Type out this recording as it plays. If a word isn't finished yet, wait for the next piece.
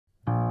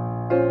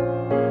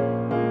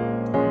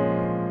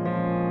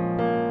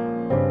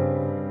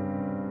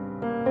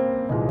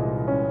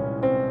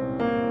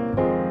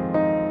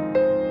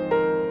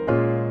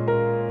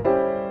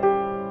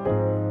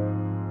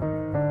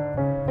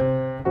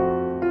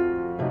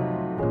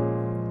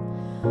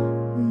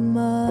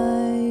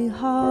My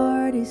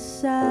heart is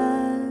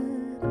sad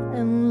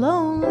and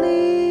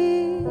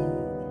lonely,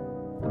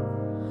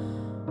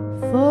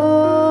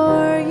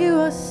 for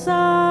you I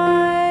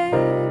sigh,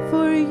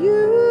 for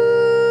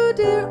you,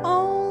 dear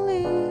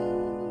only.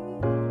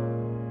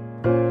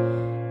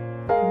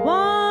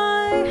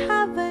 Why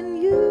haven't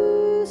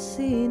you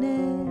seen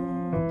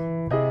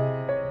it?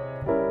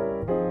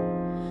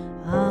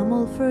 I'm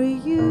all for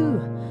you,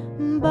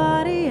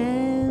 body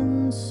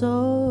and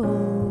soul.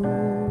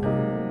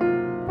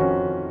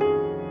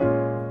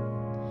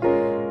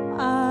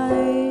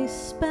 I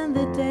spend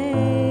the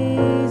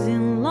days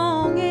in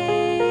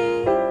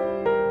longing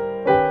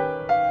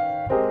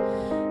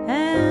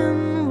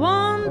and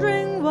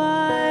wondering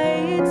why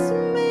it's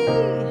me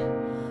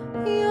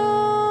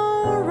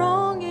you're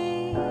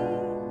wronging.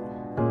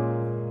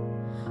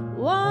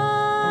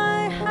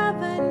 Why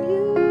haven't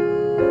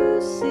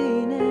you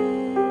seen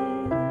it?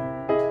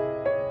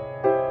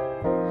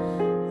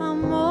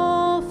 I'm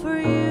all for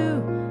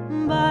you,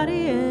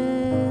 body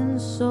and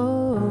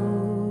soul.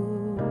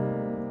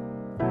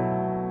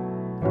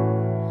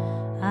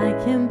 I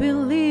can't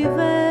believe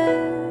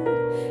it,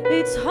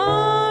 it's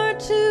hard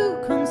to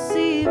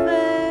conceive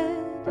it,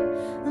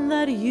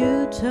 that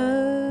you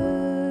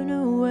turn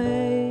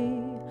away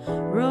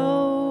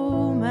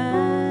romance.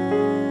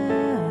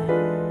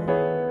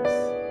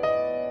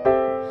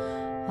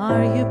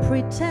 Are you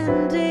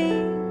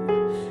pretending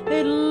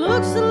it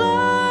looks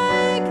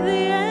like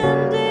the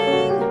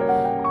ending?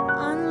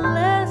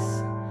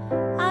 Unless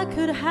I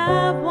could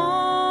have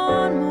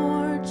one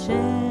more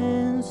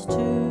chance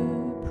to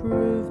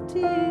prove,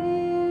 dear,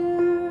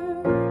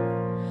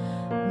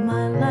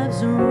 my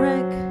life's a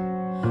wreck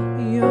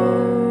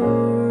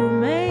you're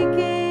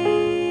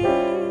making,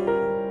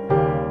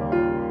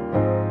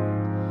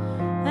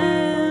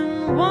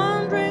 and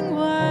wondering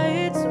why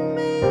it's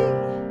me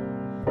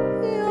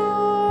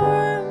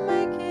you're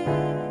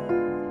making.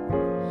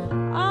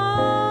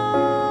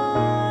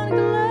 I'll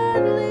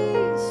gladly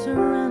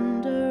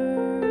surrender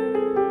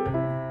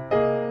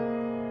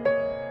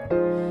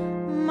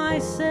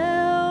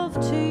myself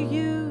to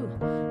you,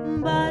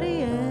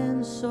 body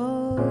and soul.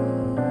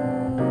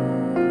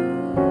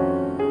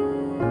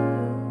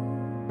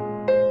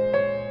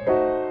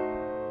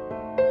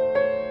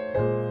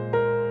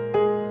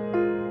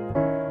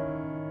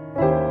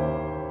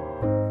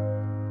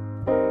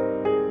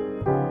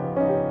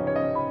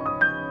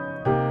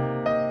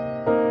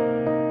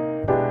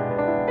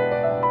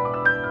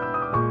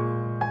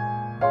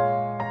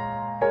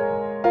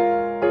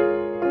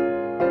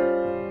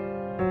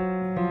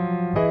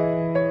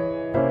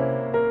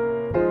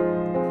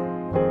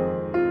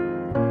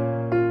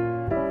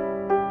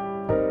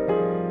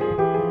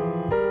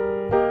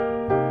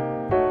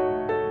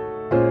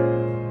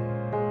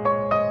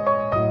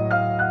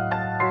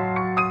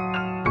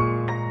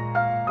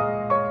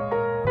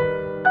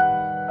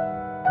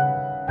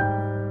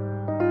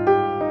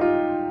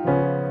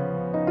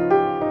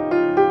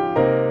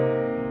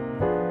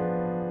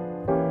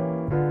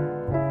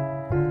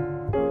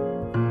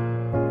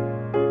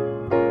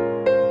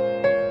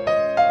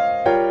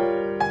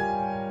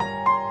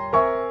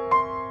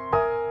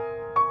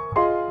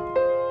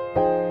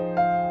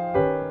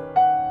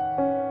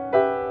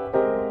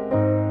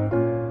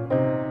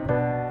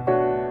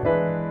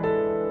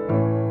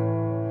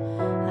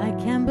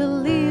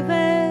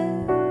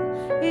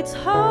 It's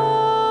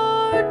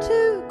hard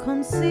to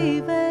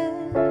conceive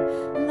it,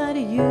 that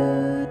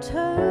you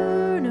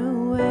turn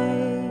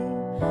away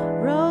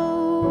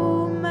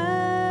romance.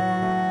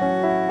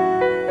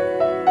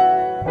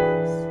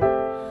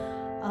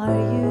 Are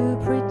you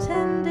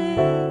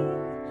pretending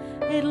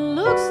it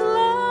looks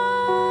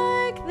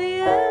like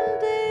the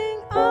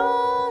ending?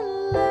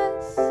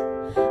 Unless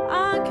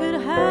I could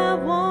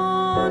have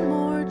one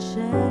more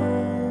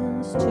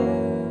chance to